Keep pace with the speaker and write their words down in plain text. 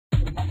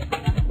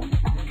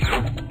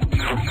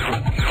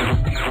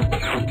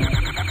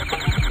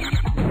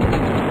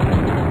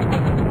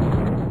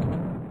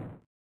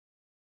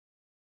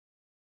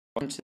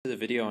the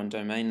video on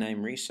domain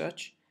name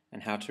research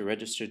and how to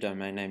register a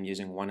domain name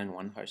using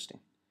one-on-one hosting.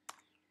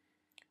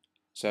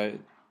 So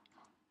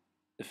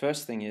the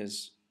first thing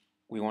is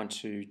we want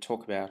to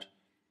talk about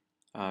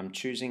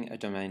choosing a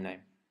domain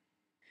name.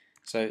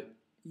 So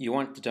you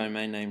want the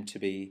domain name to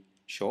be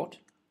short,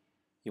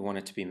 you want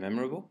it to be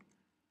memorable,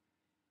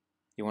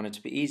 you want it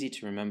to be easy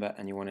to remember,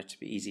 and you want it to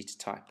be easy to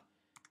type.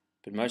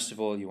 But most of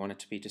all, you want it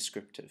to be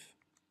descriptive.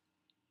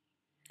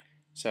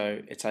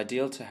 So it's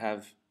ideal to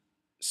have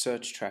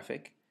search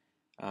traffic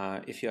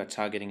if you are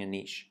targeting a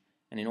niche.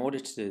 And in order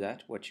to do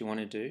that, what you want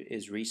to do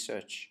is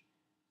research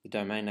the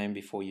domain name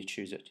before you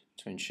choose it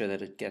to ensure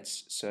that it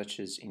gets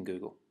searches in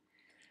Google.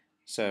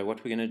 So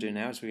what we're going to do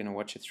now is we're going to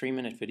watch a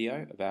 3-minute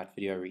video about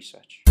video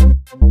research.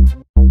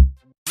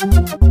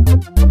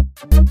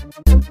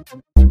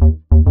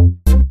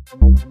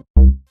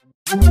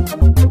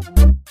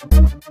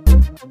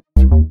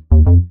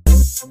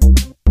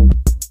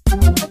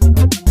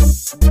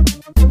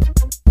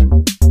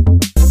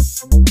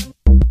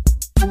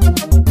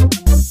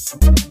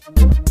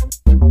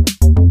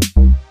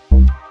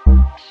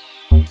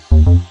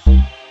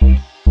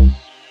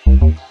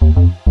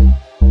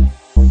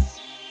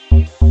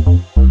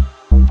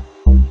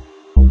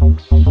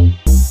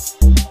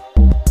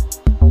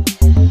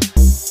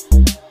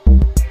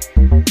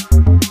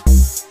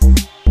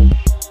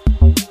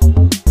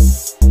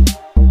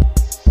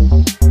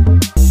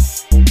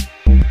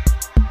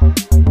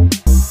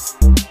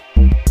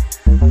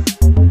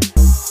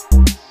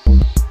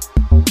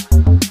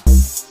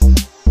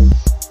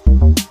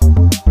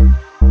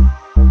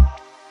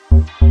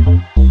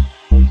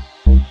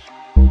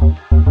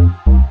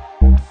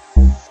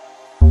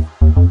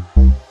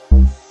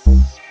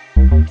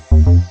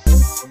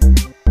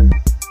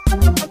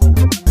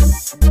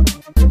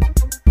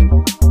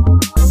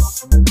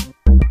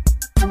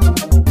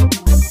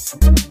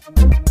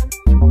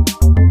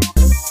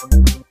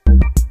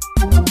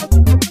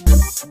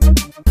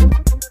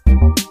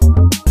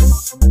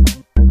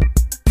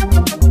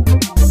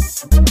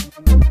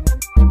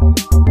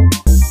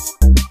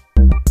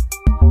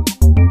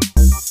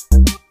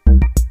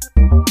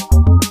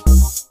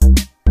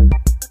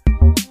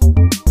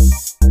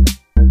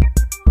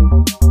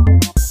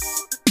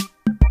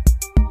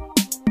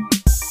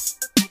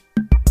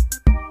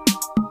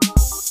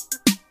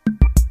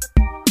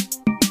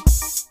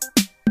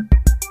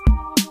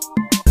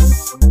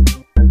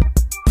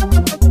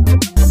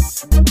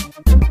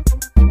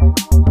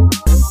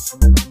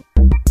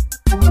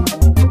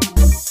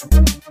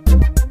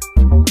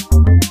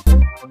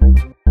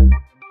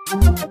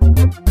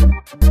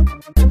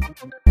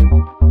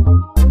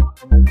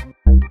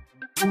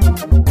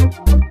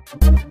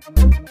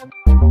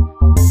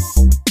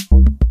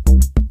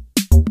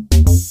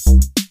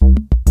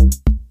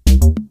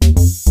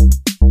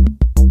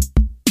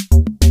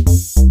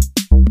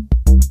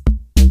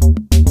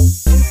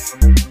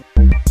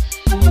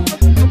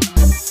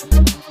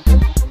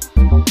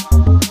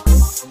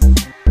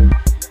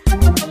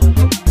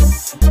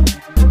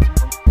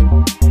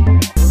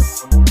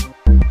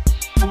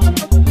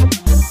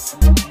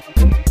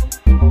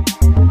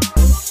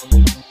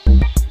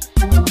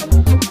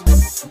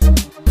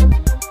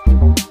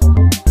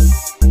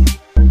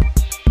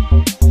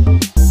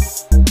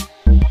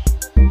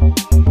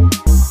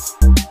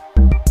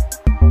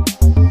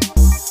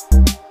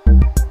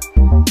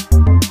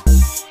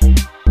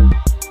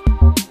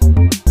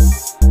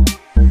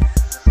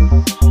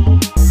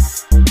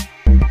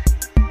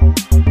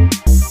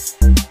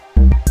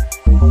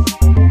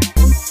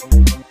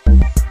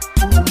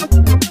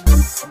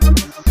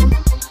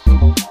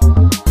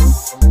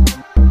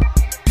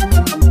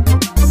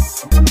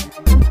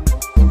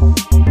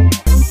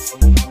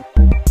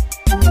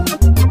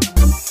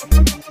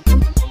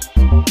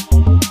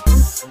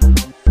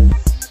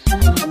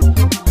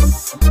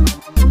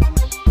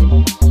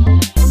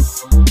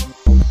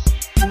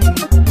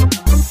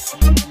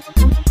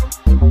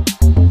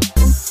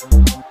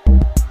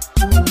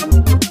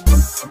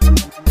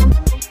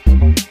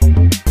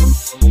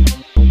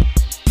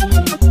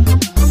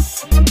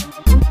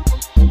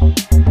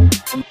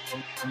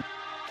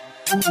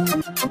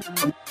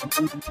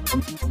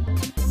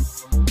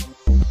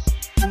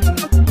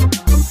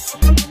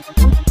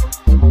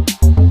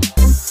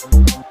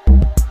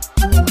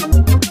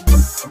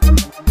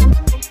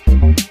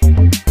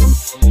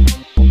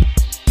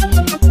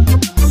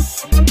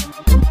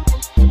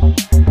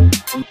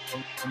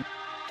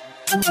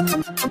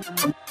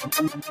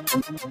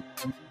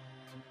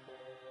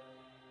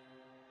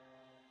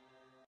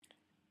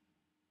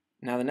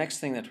 Now the next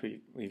thing that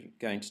we're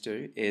going to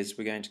do is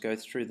we're going to go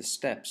through the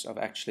steps of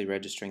actually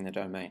registering the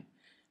domain.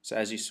 So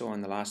as you saw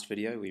in the last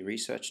video, we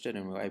researched it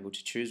and we were able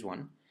to choose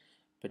one.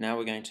 But now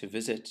we're going to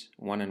visit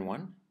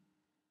one-on-one,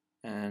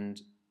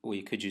 and or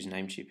you could use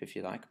Namecheap if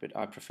you like, but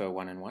I prefer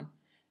one-on-one.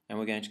 And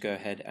we're going to go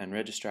ahead and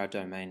register our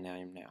domain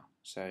name now.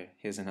 So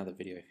here's another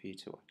video for you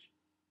to watch.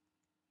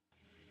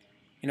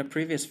 In a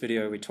previous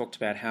video we talked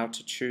about how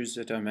to choose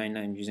a domain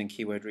name using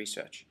keyword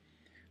research.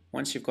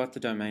 Once you've got the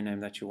domain name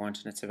that you want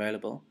and it's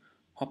available,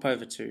 hop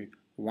over to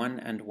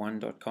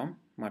oneandone.com,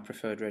 my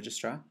preferred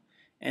registrar.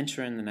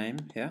 Enter in the name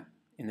here,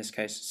 in this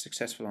case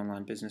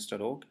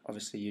successfulonlinebusiness.org.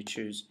 Obviously you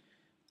choose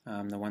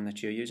the one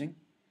that you're using,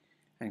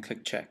 and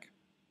click check.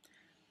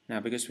 Now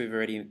because we've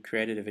already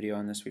created a video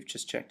on this, we've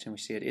just checked and we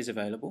see it is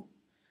available.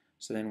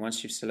 So then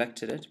once you've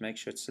selected it, make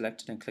sure it's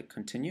selected and click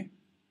continue.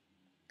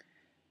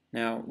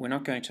 Now we're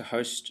not going to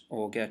host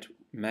or get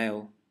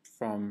mail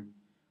from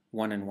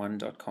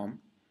oneandone.com.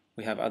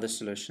 We have other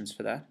solutions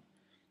for that,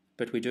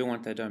 but we do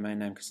want their domain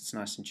name because it's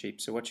nice and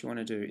cheap. So what you want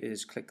to do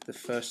is click the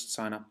first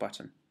sign up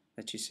button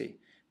that you see.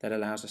 That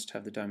allows us to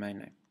have the domain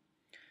name.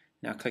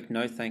 Now click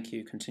no thank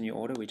you, continue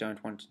order. We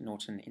don't want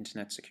Norton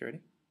Internet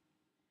Security.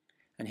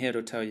 And here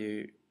it'll tell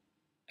you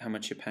how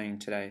much you're paying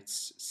today.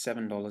 It's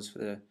 $7 for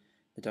the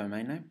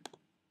domain name.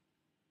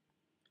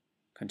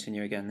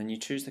 Continue again. Then you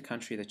choose the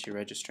country that you're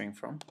registering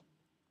from,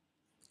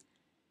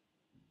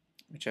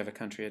 whichever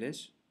country it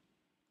is.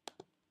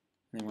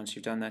 And then once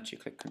you've done that, you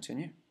click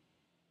continue.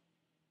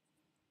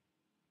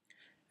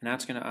 And now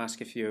it's going to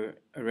ask if you're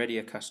already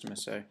a customer.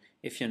 So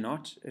if you're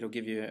not, it'll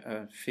give you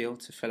a field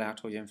to fill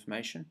out all your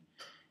information.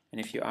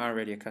 And if you are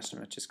already a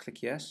customer, just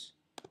click yes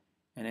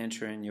and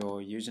enter in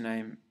your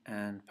username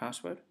and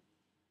password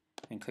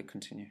and click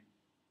continue.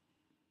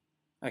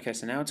 Okay,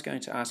 so now it's going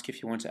to ask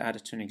if you want to add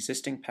it to an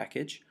existing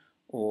package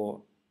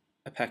or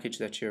a package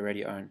that you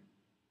already own.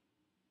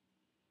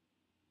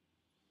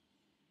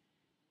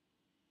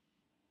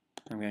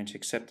 I'm going to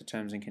accept the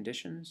terms and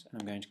conditions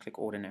and I'm going to click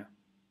order now.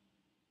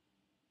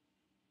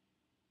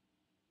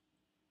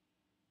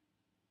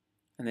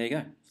 And there you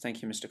go.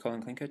 Thank you, Mr.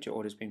 Colin Clinkert. Your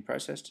order's been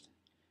processed.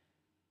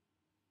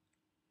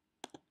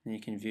 And you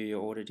can view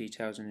your order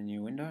details in a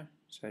new window.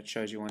 So it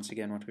shows you once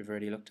again what we've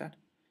already looked at.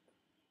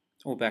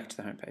 Or back to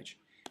the home page.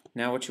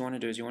 Now what you want to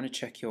do is you want to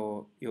check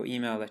your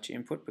email that you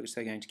input, because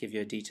they're going to give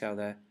you a detail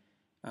there,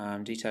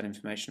 detailed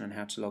information on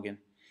how to log in.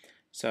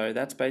 So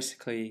that's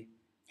basically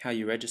how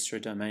you register a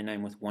domain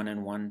name with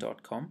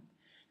oneandone.com.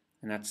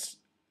 And that's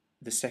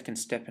the second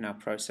step in our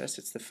process.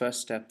 It's the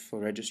first step for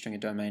registering a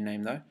domain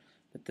name though,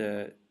 but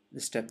the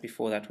step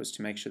before that was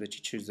to make sure that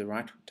you choose the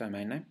right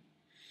domain name.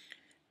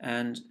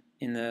 And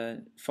in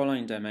the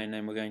following domain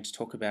name, we're going to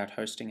talk about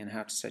hosting and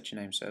how to set your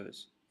name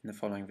servers in the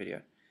following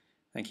video.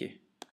 Thank you.